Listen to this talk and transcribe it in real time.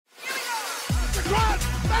the cross!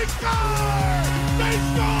 They score! They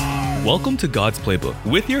score! Welcome to God's Playbook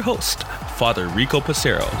with your host, Father Rico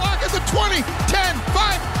Passero. Lock at the 20, 10,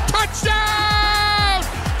 5, touchdown!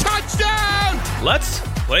 Touchdown! Let's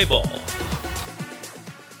play ball.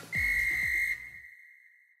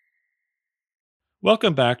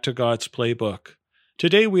 Welcome back to God's Playbook.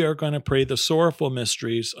 Today we are going to pray the sorrowful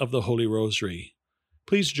mysteries of the Holy Rosary.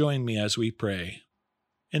 Please join me as we pray.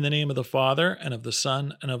 In the name of the Father, and of the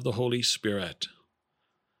Son, and of the Holy Spirit.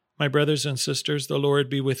 My brothers and sisters, the Lord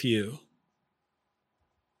be with you.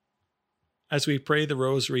 As we pray the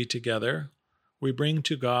Rosary together, we bring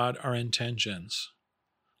to God our intentions.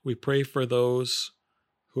 We pray for those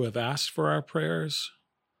who have asked for our prayers.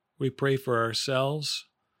 We pray for ourselves,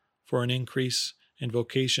 for an increase in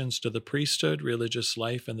vocations to the priesthood, religious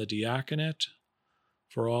life, and the diaconate,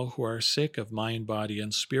 for all who are sick of mind, body,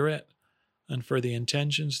 and spirit, and for the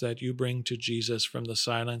intentions that you bring to Jesus from the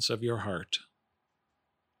silence of your heart.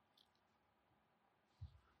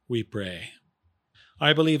 We pray.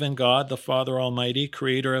 I believe in God, the Father Almighty,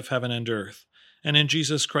 creator of heaven and earth, and in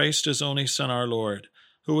Jesus Christ, his only Son, our Lord,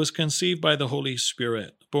 who was conceived by the Holy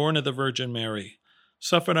Spirit, born of the Virgin Mary,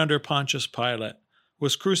 suffered under Pontius Pilate,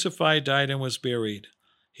 was crucified, died, and was buried.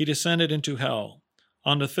 He descended into hell.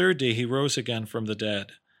 On the third day he rose again from the dead.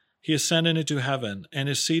 He ascended into heaven, and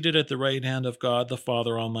is seated at the right hand of God the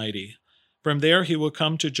Father Almighty. From there he will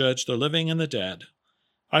come to judge the living and the dead.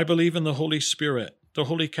 I believe in the Holy Spirit, the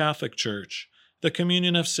Holy Catholic Church, the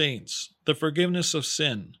communion of saints, the forgiveness of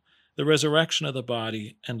sin, the resurrection of the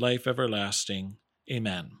body, and life everlasting.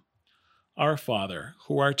 Amen. Our Father,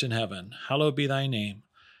 who art in heaven, hallowed be thy name.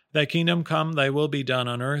 Thy kingdom come, thy will be done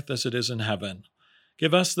on earth as it is in heaven.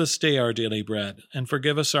 Give us this day our daily bread, and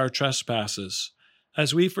forgive us our trespasses,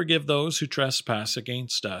 as we forgive those who trespass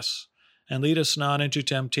against us. And lead us not into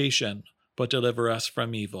temptation, but deliver us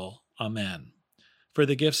from evil. Amen. For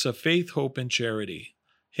the gifts of faith, hope, and charity.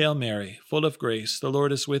 Hail Mary, full of grace, the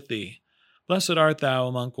Lord is with thee. Blessed art thou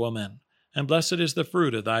among women, and blessed is the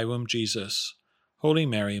fruit of thy womb, Jesus. Holy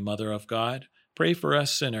Mary, Mother of God, pray for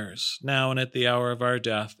us sinners, now and at the hour of our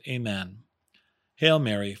death. Amen. Hail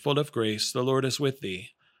Mary, full of grace, the Lord is with thee.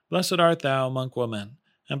 Blessed art thou among women,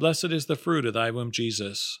 and blessed is the fruit of thy womb,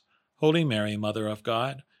 Jesus. Holy Mary, Mother of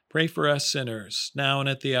God, pray for us sinners, now and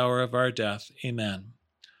at the hour of our death. Amen.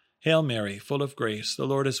 Hail Mary, full of grace, the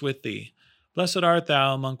Lord is with thee. Blessed art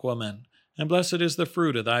thou among women, and blessed is the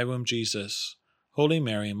fruit of thy womb, Jesus. Holy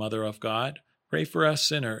Mary, Mother of God, pray for us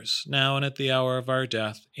sinners, now and at the hour of our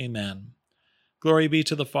death. Amen. Glory be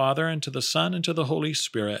to the Father, and to the Son, and to the Holy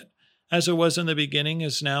Spirit, as it was in the beginning,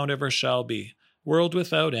 is now, and ever shall be, world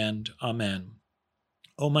without end. Amen.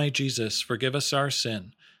 O my Jesus, forgive us our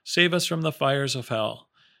sin, save us from the fires of hell,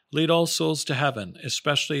 lead all souls to heaven,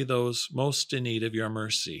 especially those most in need of your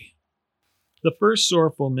mercy. The first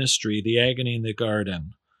sorrowful mystery, the agony in the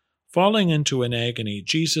garden. Falling into an agony,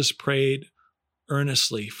 Jesus prayed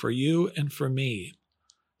earnestly for you and for me,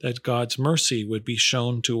 that God's mercy would be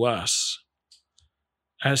shown to us.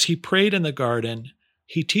 As he prayed in the garden,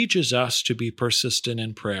 he teaches us to be persistent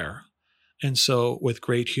in prayer. And so, with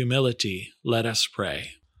great humility, let us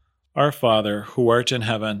pray. Our Father, who art in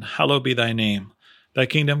heaven, hallowed be thy name. Thy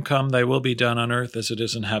kingdom come, thy will be done on earth as it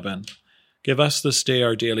is in heaven. Give us this day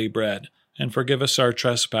our daily bread, and forgive us our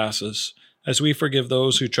trespasses, as we forgive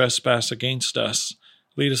those who trespass against us.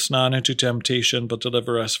 Lead us not into temptation, but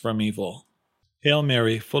deliver us from evil. Hail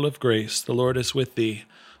Mary, full of grace, the Lord is with thee.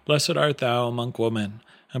 Blessed art thou among women,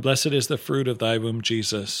 and blessed is the fruit of thy womb,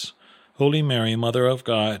 Jesus. Holy Mary, Mother of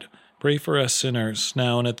God, pray for us sinners,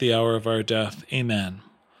 now and at the hour of our death. Amen.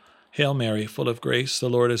 Hail Mary, full of grace, the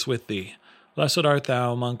Lord is with thee. Blessed art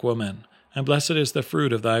thou among women, and blessed is the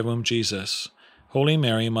fruit of thy womb, Jesus. Holy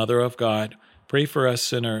Mary, Mother of God, pray for us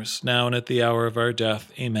sinners, now and at the hour of our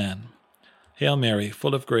death. Amen. Hail Mary,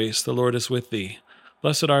 full of grace, the Lord is with thee.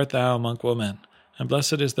 Blessed art thou among women, and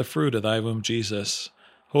blessed is the fruit of thy womb, Jesus.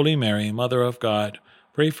 Holy Mary, Mother of God,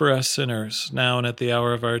 pray for us sinners, now and at the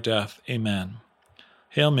hour of our death. Amen.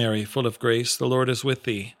 Hail Mary, full of grace, the Lord is with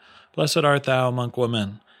thee. Blessed art thou among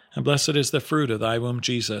women, and blessed is the fruit of thy womb,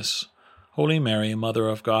 Jesus. Holy Mary, Mother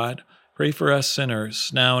of God, pray for us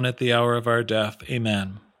sinners, now and at the hour of our death.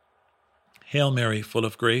 Amen. Hail Mary, full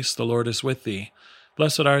of grace, the Lord is with thee.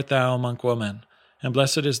 Blessed art thou among women, and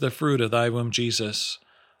blessed is the fruit of thy womb, Jesus.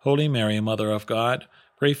 Holy Mary, Mother of God,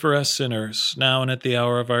 pray for us sinners, now and at the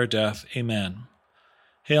hour of our death. Amen.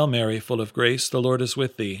 Hail Mary, full of grace, the Lord is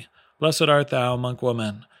with thee. Blessed art thou among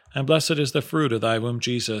women, and blessed is the fruit of thy womb,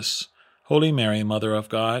 Jesus. Holy Mary, Mother of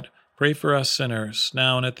God, pray for us sinners,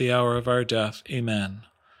 now and at the hour of our death. Amen.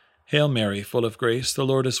 Hail Mary, full of grace, the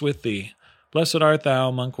Lord is with thee. Blessed art thou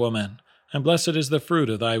among women, and blessed is the fruit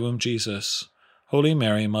of thy womb, Jesus. Holy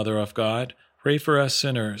Mary, Mother of God, pray for us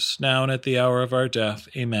sinners, now and at the hour of our death.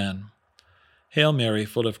 Amen. Hail Mary,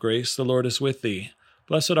 full of grace, the Lord is with thee.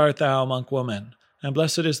 Blessed art thou among women, and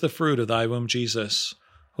blessed is the fruit of thy womb, Jesus.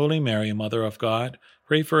 Holy Mary, Mother of God,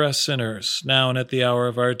 pray for us sinners, now and at the hour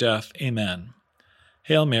of our death. Amen.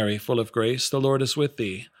 Hail Mary, full of grace, the Lord is with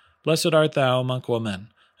thee. Blessed art thou among women,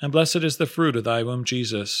 and blessed is the fruit of thy womb,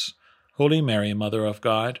 Jesus. Holy Mary, Mother of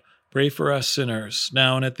God, pray for us sinners,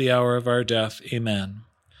 now and at the hour of our death. Amen.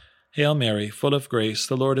 Hail Mary, full of grace,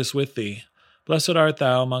 the Lord is with thee. Blessed art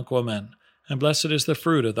thou among women, and blessed is the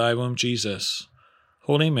fruit of thy womb, Jesus.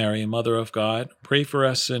 Holy Mary, Mother of God, pray for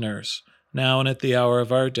us sinners, now and at the hour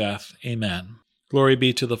of our death. Amen. Glory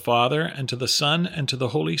be to the Father, and to the Son, and to the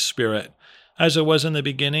Holy Spirit, as it was in the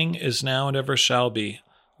beginning, is now, and ever shall be,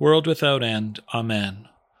 world without end. Amen.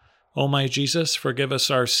 O my Jesus, forgive us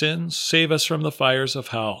our sins, save us from the fires of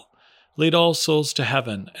hell. Lead all souls to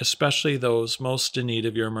heaven, especially those most in need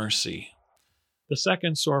of your mercy. The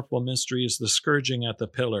second sorrowful mystery is the scourging at the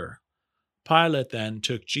pillar. Pilate then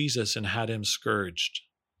took Jesus and had him scourged.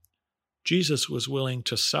 Jesus was willing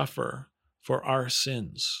to suffer for our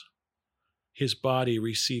sins. His body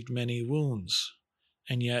received many wounds,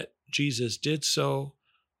 and yet Jesus did so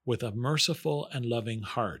with a merciful and loving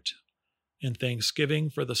heart. In thanksgiving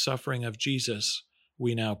for the suffering of Jesus,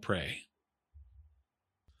 we now pray.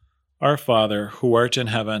 Our Father, who art in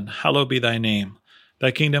heaven, hallowed be thy name. Thy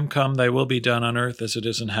kingdom come, thy will be done on earth as it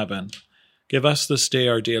is in heaven. Give us this day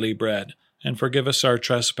our daily bread, and forgive us our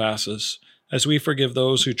trespasses, as we forgive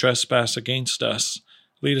those who trespass against us.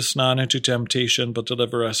 Lead us not into temptation, but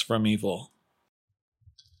deliver us from evil.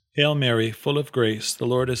 Hail Mary, full of grace, the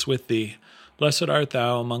Lord is with thee. Blessed art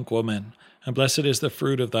thou among women, and blessed is the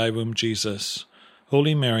fruit of thy womb, Jesus.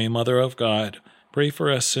 Holy Mary, Mother of God, pray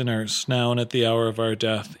for us sinners, now and at the hour of our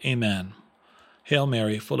death. Amen. Hail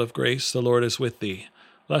Mary, full of grace, the Lord is with thee.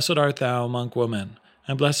 Blessed art thou among women,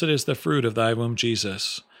 and blessed is the fruit of thy womb,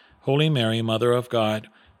 Jesus. Holy Mary, Mother of God,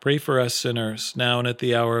 pray for us sinners, now and at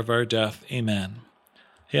the hour of our death. Amen.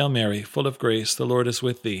 Hail Mary, full of grace, the Lord is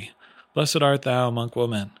with thee. Blessed art thou among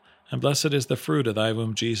women, and blessed is the fruit of thy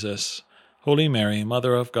womb, Jesus. Holy Mary,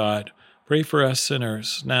 Mother of God, pray for us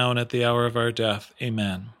sinners, now and at the hour of our death.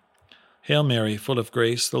 Amen. Hail Mary, full of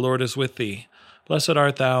grace, the Lord is with thee. Blessed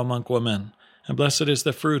art thou among women, and blessed is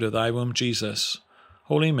the fruit of thy womb, Jesus.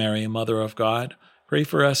 Holy Mary, Mother of God, pray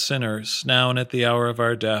for us sinners, now and at the hour of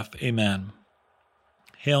our death. Amen.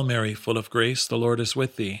 Hail Mary, full of grace, the Lord is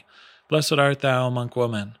with thee. Blessed art thou among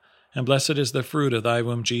women, and blessed is the fruit of thy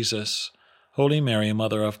womb, Jesus. Holy Mary,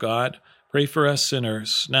 Mother of God, pray for us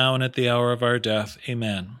sinners, now and at the hour of our death.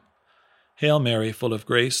 Amen. Hail Mary, full of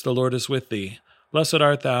grace, the Lord is with thee. Blessed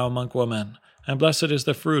art thou among women, and blessed is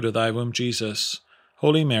the fruit of thy womb, Jesus.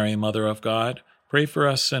 Holy Mary, Mother of God, pray for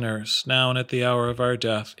us sinners, now and at the hour of our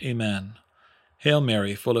death. Amen. Hail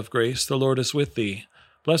Mary, full of grace, the Lord is with thee.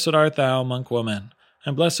 Blessed art thou among women,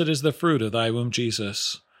 and blessed is the fruit of thy womb,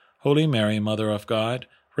 Jesus. Holy Mary, Mother of God,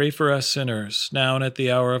 pray for us sinners, now and at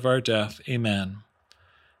the hour of our death. Amen.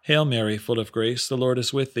 Hail Mary, full of grace, the Lord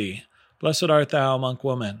is with thee. Blessed art thou among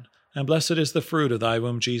women, and blessed is the fruit of thy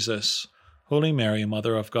womb, Jesus. Holy Mary,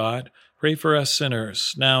 Mother of God, pray for us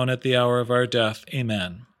sinners, now and at the hour of our death.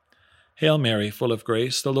 Amen. Hail Mary, full of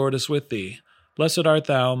grace, the Lord is with thee. Blessed art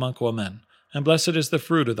thou among women, and blessed is the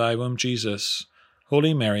fruit of thy womb, Jesus.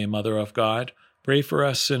 Holy Mary, Mother of God, pray for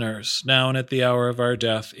us sinners, now and at the hour of our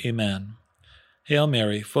death. Amen. Hail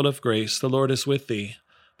Mary, full of grace, the Lord is with thee.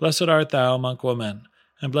 Blessed art thou among women,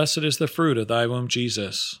 and blessed is the fruit of thy womb,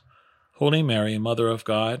 Jesus. Holy Mary, Mother of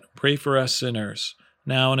God, pray for us sinners,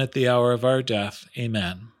 now and at the hour of our death.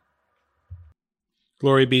 Amen.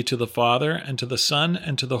 Glory be to the Father, and to the Son,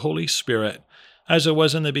 and to the Holy Spirit, as it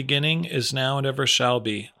was in the beginning, is now, and ever shall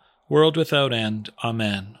be, world without end.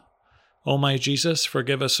 Amen. O my Jesus,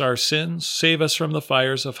 forgive us our sins, save us from the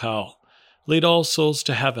fires of hell. Lead all souls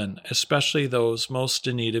to heaven, especially those most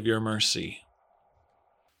in need of your mercy.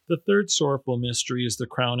 The third sorrowful mystery is the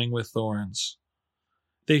crowning with thorns.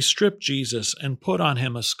 They stripped Jesus and put on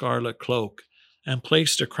him a scarlet cloak, and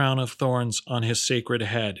placed a crown of thorns on his sacred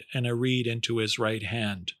head and a reed into his right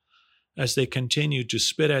hand. As they continued to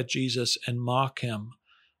spit at Jesus and mock him,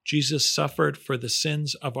 Jesus suffered for the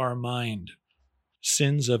sins of our mind,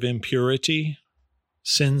 sins of impurity,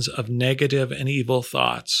 sins of negative and evil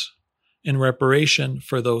thoughts. In reparation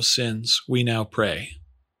for those sins, we now pray.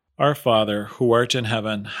 Our Father, who art in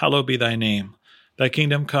heaven, hallowed be thy name. Thy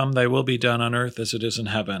kingdom come, thy will be done on earth as it is in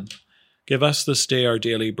heaven. Give us this day our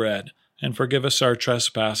daily bread, and forgive us our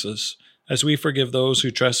trespasses, as we forgive those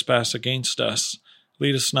who trespass against us.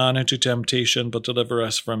 Lead us not into temptation, but deliver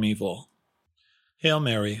us from evil. Hail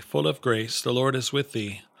Mary, full of grace, the Lord is with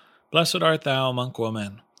thee. Blessed art thou among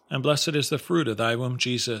women, and blessed is the fruit of thy womb,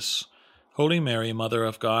 Jesus. Holy Mary, Mother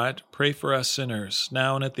of God, pray for us sinners,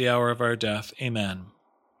 now and at the hour of our death. Amen.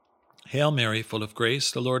 Hail Mary, full of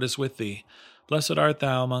grace, the Lord is with thee. Blessed art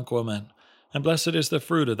thou among women, and blessed is the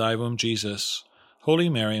fruit of thy womb, Jesus. Holy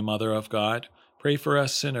Mary, Mother of God, pray for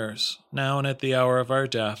us sinners, now and at the hour of our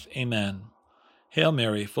death. Amen. Hail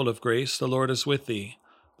Mary, full of grace, the Lord is with thee.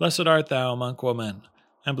 Blessed art thou among women,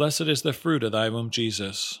 and blessed is the fruit of thy womb,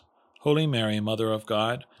 Jesus. Holy Mary, Mother of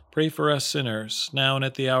God, pray for us sinners, now and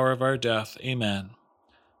at the hour of our death. Amen.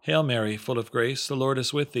 Hail Mary, full of grace, the Lord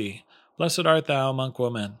is with thee. Blessed art thou among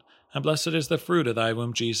women, and blessed is the fruit of thy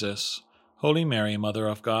womb, Jesus. Holy Mary, Mother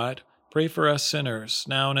of God, pray for us sinners,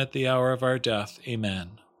 now and at the hour of our death.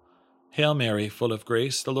 Amen. Hail Mary, full of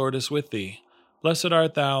grace, the Lord is with thee. Blessed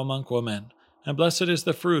art thou among women, and blessed is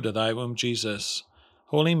the fruit of thy womb, Jesus.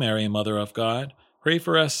 Holy Mary, Mother of God, pray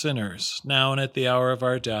for us sinners, now and at the hour of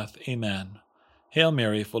our death. Amen. Hail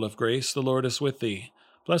Mary, full of grace, the Lord is with thee.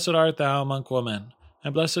 Blessed art thou among women,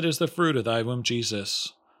 and blessed is the fruit of thy womb,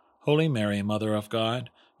 Jesus. Holy Mary, Mother of God,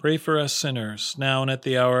 pray for us sinners, now and at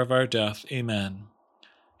the hour of our death. Amen.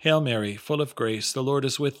 Hail Mary, full of grace, the Lord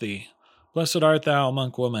is with thee. Blessed art thou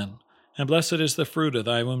among women, and blessed is the fruit of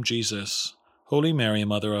thy womb, Jesus. Holy Mary,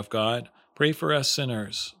 Mother of God, pray for us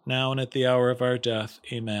sinners, now and at the hour of our death.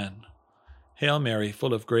 Amen. Hail Mary,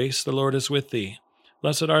 full of grace, the Lord is with thee.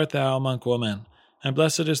 Blessed art thou among women, and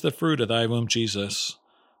blessed is the fruit of thy womb, Jesus.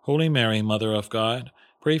 Holy Mary, Mother of God,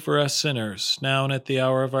 pray for us sinners, now and at the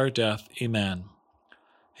hour of our death. Amen.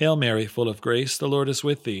 Hail Mary, full of grace, the Lord is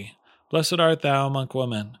with thee. Blessed art thou among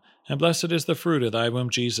women, and blessed is the fruit of thy womb,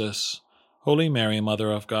 Jesus. Holy Mary,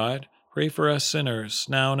 Mother of God, pray for us sinners,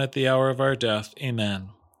 now and at the hour of our death. Amen.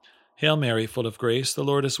 Hail Mary, full of grace, the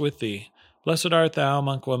Lord is with thee. Blessed art thou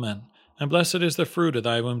among women, and blessed is the fruit of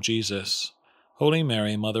thy womb, Jesus. Holy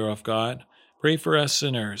Mary, Mother of God, pray for us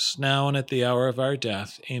sinners, now and at the hour of our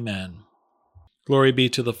death. Amen. Glory be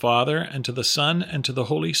to the Father, and to the Son, and to the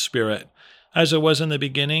Holy Spirit, as it was in the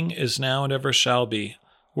beginning, is now, and ever shall be,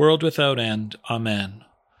 world without end. Amen.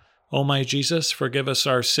 O my Jesus, forgive us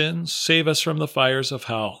our sins, save us from the fires of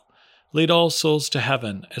hell. Lead all souls to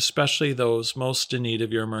heaven, especially those most in need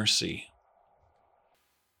of your mercy.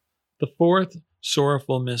 The fourth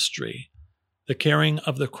sorrowful mystery, the carrying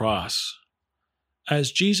of the cross.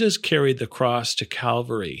 As Jesus carried the cross to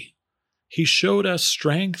Calvary, he showed us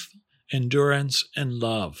strength, endurance, and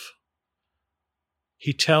love.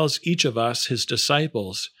 He tells each of us, his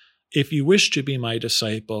disciples, if you wish to be my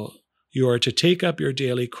disciple, you are to take up your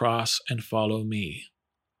daily cross and follow me.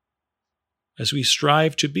 As we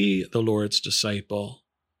strive to be the Lord's disciple,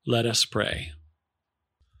 let us pray.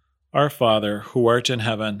 Our Father, who art in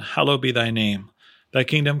heaven, hallowed be thy name. Thy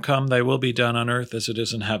kingdom come, thy will be done on earth as it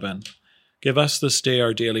is in heaven. Give us this day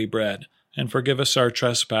our daily bread, and forgive us our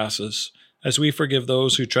trespasses, as we forgive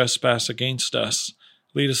those who trespass against us.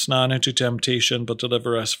 Lead us not into temptation, but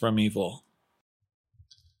deliver us from evil.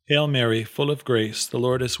 Hail Mary, full of grace, the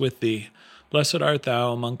Lord is with thee. Blessed art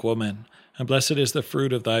thou among women, and blessed is the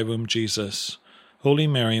fruit of thy womb, Jesus. Holy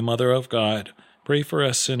Mary, Mother of God, pray for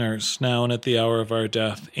us sinners, now and at the hour of our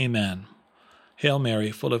death. Amen. Hail Mary,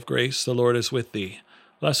 full of grace, the Lord is with thee.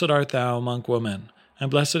 Blessed art thou among women, and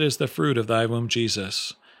blessed is the fruit of thy womb,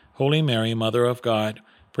 Jesus. Holy Mary, Mother of God,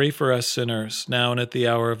 pray for us sinners, now and at the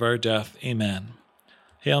hour of our death. Amen.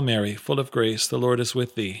 Hail Mary, full of grace, the Lord is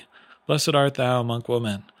with thee. Blessed art thou among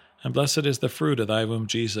women, and blessed is the fruit of thy womb,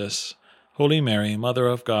 Jesus. Holy Mary, Mother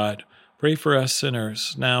of God, pray for us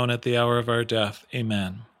sinners, now and at the hour of our death.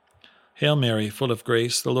 Amen. Hail Mary, full of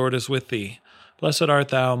grace, the Lord is with thee. Blessed art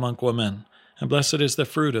thou among women, and blessed is the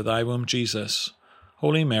fruit of thy womb, Jesus.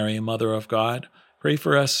 Holy Mary, Mother of God, pray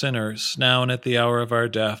for us sinners, now and at the hour of our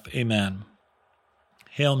death. Amen.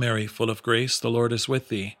 Hail Mary, full of grace, the Lord is with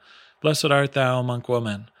thee. Blessed art thou among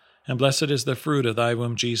women, and blessed is the fruit of thy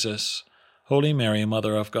womb, Jesus. Holy Mary,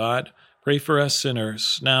 Mother of God, pray for us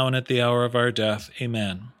sinners, now and at the hour of our death.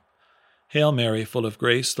 Amen. Hail Mary, full of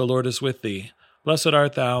grace, the Lord is with thee. Blessed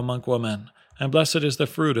art thou among women, and blessed is the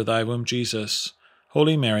fruit of thy womb, Jesus.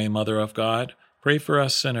 Holy Mary, Mother of God, pray for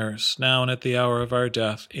us sinners, now and at the hour of our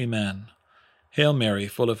death. Amen. Hail Mary,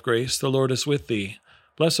 full of grace, the Lord is with thee.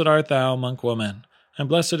 Blessed art thou among women, and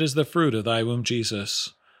blessed is the fruit of thy womb,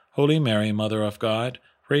 Jesus. Holy Mary, Mother of God,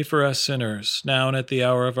 pray for us sinners, now and at the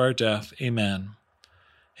hour of our death. Amen.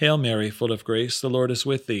 Hail Mary, full of grace, the Lord is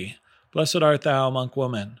with thee. Blessed art thou among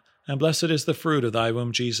women, and blessed is the fruit of thy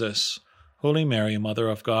womb, Jesus. Holy Mary, Mother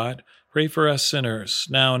of God, pray for us sinners,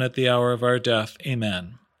 now and at the hour of our death.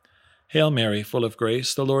 Amen. Hail Mary, full of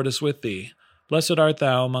grace, the Lord is with thee. Blessed art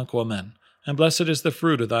thou among women, and blessed is the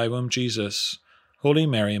fruit of thy womb, Jesus. Holy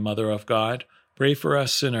Mary, Mother of God, pray for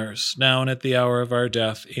us sinners, now and at the hour of our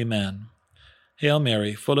death. Amen. Hail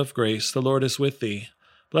Mary, full of grace, the Lord is with thee.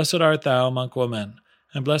 Blessed art thou among women,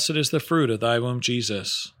 and blessed is the fruit of thy womb,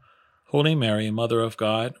 Jesus. Holy Mary, Mother of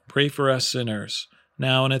God, pray for us sinners,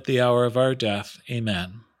 now and at the hour of our death.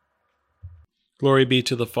 Amen. Glory be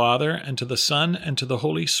to the Father, and to the Son, and to the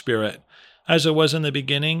Holy Spirit, as it was in the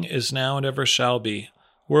beginning, is now, and ever shall be,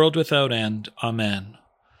 world without end. Amen.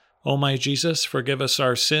 O my Jesus, forgive us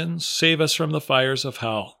our sins, save us from the fires of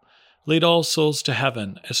hell. Lead all souls to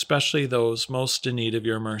heaven, especially those most in need of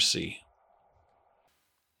your mercy.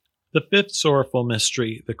 The fifth sorrowful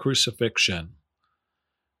mystery, the Crucifixion.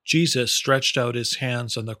 Jesus stretched out his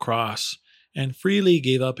hands on the cross and freely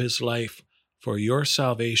gave up his life for your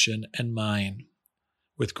salvation and mine.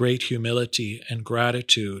 With great humility and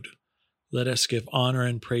gratitude, let us give honor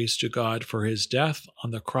and praise to God, for his death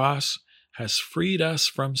on the cross has freed us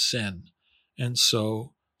from sin, and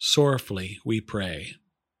so sorrowfully we pray.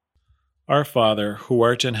 Our Father, who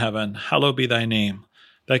art in heaven, hallowed be thy name.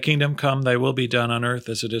 Thy kingdom come, thy will be done on earth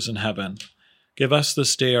as it is in heaven. Give us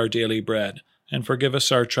this day our daily bread, and forgive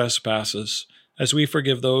us our trespasses, as we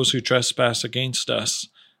forgive those who trespass against us.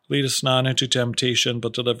 Lead us not into temptation,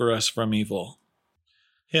 but deliver us from evil.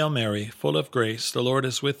 Hail Mary, full of grace, the Lord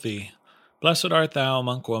is with thee. Blessed art thou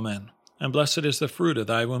among women, and blessed is the fruit of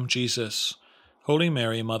thy womb, Jesus. Holy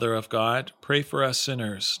Mary, Mother of God, pray for us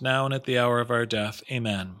sinners, now and at the hour of our death.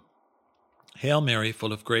 Amen. Hail Mary,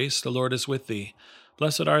 full of grace, the Lord is with thee.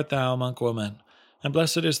 Blessed art thou among women, and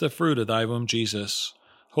blessed is the fruit of thy womb, Jesus.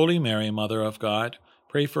 Holy Mary, Mother of God,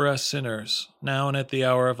 pray for us sinners, now and at the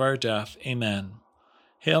hour of our death. Amen.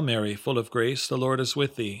 Hail Mary, full of grace, the Lord is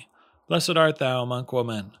with thee. Blessed art thou among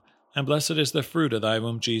women, and blessed is the fruit of thy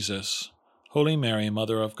womb, Jesus. Holy Mary,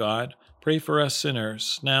 Mother of God, pray for us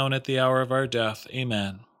sinners, now and at the hour of our death.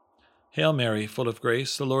 Amen. Hail Mary, full of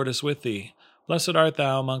grace, the Lord is with thee. Blessed art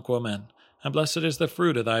thou among women, and blessed is the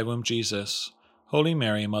fruit of thy womb, Jesus. Holy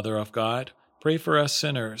Mary, Mother of God, pray for us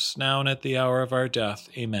sinners, now and at the hour of our death.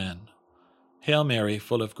 Amen. Hail Mary,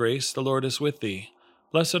 full of grace, the Lord is with thee.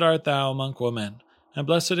 Blessed art thou among women, and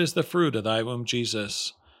blessed is the fruit of thy womb,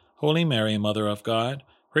 Jesus. Holy Mary, Mother of God,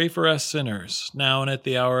 pray for us sinners, now and at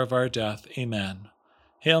the hour of our death. Amen.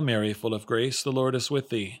 Hail Mary, full of grace, the Lord is with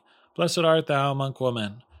thee. Blessed art thou among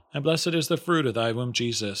women, and blessed is the fruit of thy womb,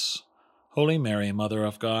 Jesus. Holy Mary, Mother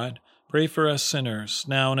of God, pray for us sinners,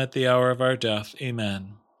 now and at the hour of our death.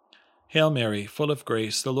 Amen. Hail Mary, full of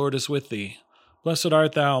grace, the Lord is with thee. Blessed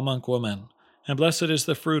art thou among women, and blessed is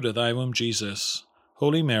the fruit of thy womb, Jesus.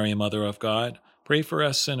 Holy Mary, Mother of God, pray for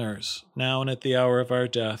us sinners, now and at the hour of our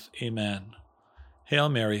death. Amen. Hail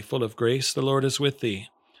Mary, full of grace, the Lord is with thee.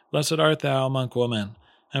 Blessed art thou among women,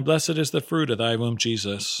 and blessed is the fruit of thy womb,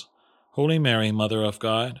 Jesus. Holy Mary, Mother of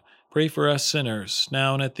God, pray for us sinners,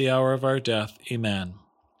 now and at the hour of our death. Amen.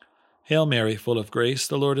 Hail Mary, full of grace,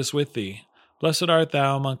 the Lord is with thee. Blessed art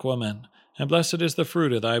thou among women, and blessed is the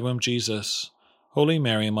fruit of thy womb, Jesus. Holy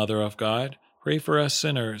Mary, Mother of God, pray for us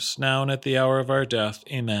sinners, now and at the hour of our death.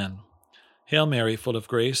 Amen. Hail Mary, full of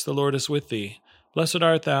grace, the Lord is with thee. Blessed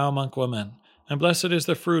art thou among women, and blessed is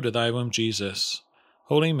the fruit of thy womb, Jesus.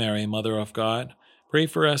 Holy Mary, Mother of God, pray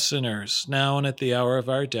for us sinners, now and at the hour of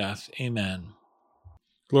our death. Amen.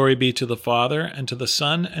 Glory be to the Father, and to the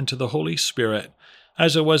Son, and to the Holy Spirit,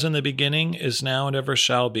 as it was in the beginning, is now, and ever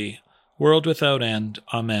shall be, world without end.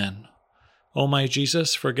 Amen. O my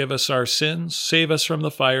Jesus, forgive us our sins, save us from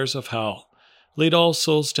the fires of hell. Lead all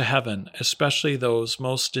souls to heaven, especially those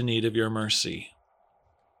most in need of your mercy.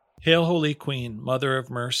 Hail, Holy Queen, Mother of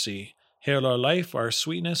Mercy. Hail our life, our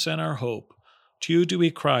sweetness, and our hope. To you do we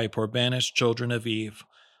cry, poor banished children of Eve.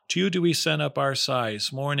 To you do we send up our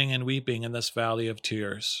sighs, mourning and weeping in this valley of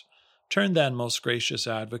tears. Turn then, most gracious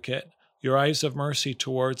Advocate, your eyes of mercy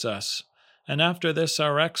towards us, and after this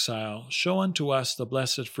our exile, show unto us the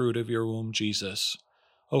blessed fruit of your womb, Jesus.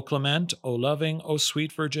 O clement, O loving, O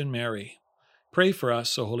sweet Virgin Mary, pray for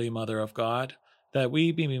us, O Holy Mother of God, that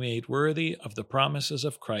we be made worthy of the promises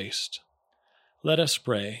of Christ. Let us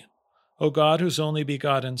pray. O God, whose only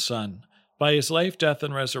begotten Son, by his life, death,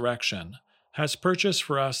 and resurrection, has purchased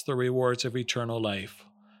for us the rewards of eternal life,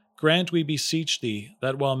 grant, we beseech thee,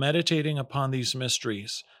 that while meditating upon these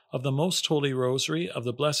mysteries of the most holy Rosary of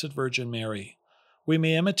the Blessed Virgin Mary, we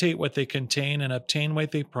may imitate what they contain and obtain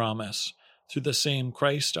what they promise, through the same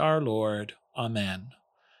Christ our Lord. Amen.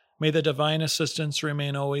 May the divine assistance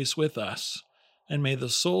remain always with us, and may the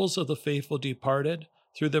souls of the faithful departed,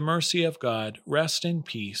 through the mercy of God, rest in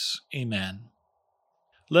peace. Amen.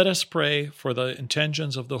 Let us pray for the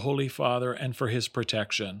intentions of the Holy Father and for his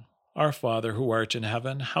protection. Our Father, who art in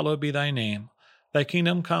heaven, hallowed be thy name. Thy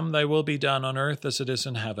kingdom come, thy will be done on earth as it is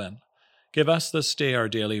in heaven. Give us this day our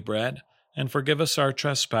daily bread, and forgive us our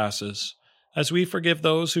trespasses, as we forgive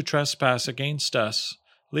those who trespass against us.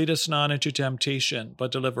 Lead us not into temptation,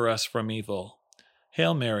 but deliver us from evil.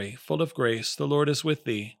 Hail Mary, full of grace, the Lord is with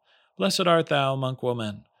thee. Blessed art thou among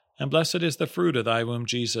women, and blessed is the fruit of thy womb,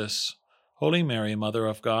 Jesus. Holy Mary, Mother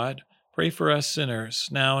of God, pray for us sinners,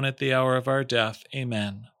 now and at the hour of our death.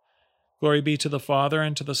 Amen. Glory be to the Father,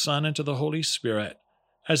 and to the Son, and to the Holy Spirit,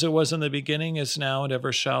 as it was in the beginning, is now, and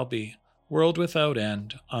ever shall be, world without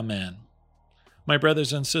end. Amen. My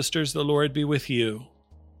brothers and sisters, the Lord be with you.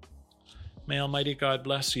 May Almighty God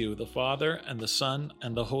bless you, the Father, and the Son,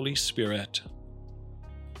 and the Holy Spirit.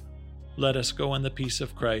 Let us go in the peace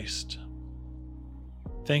of Christ.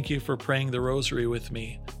 Thank you for praying the Rosary with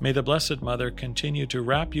me. May the Blessed Mother continue to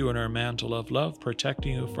wrap you in her mantle of love,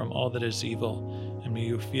 protecting you from all that is evil, and may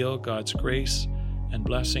you feel God's grace and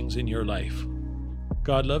blessings in your life.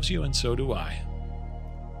 God loves you, and so do I.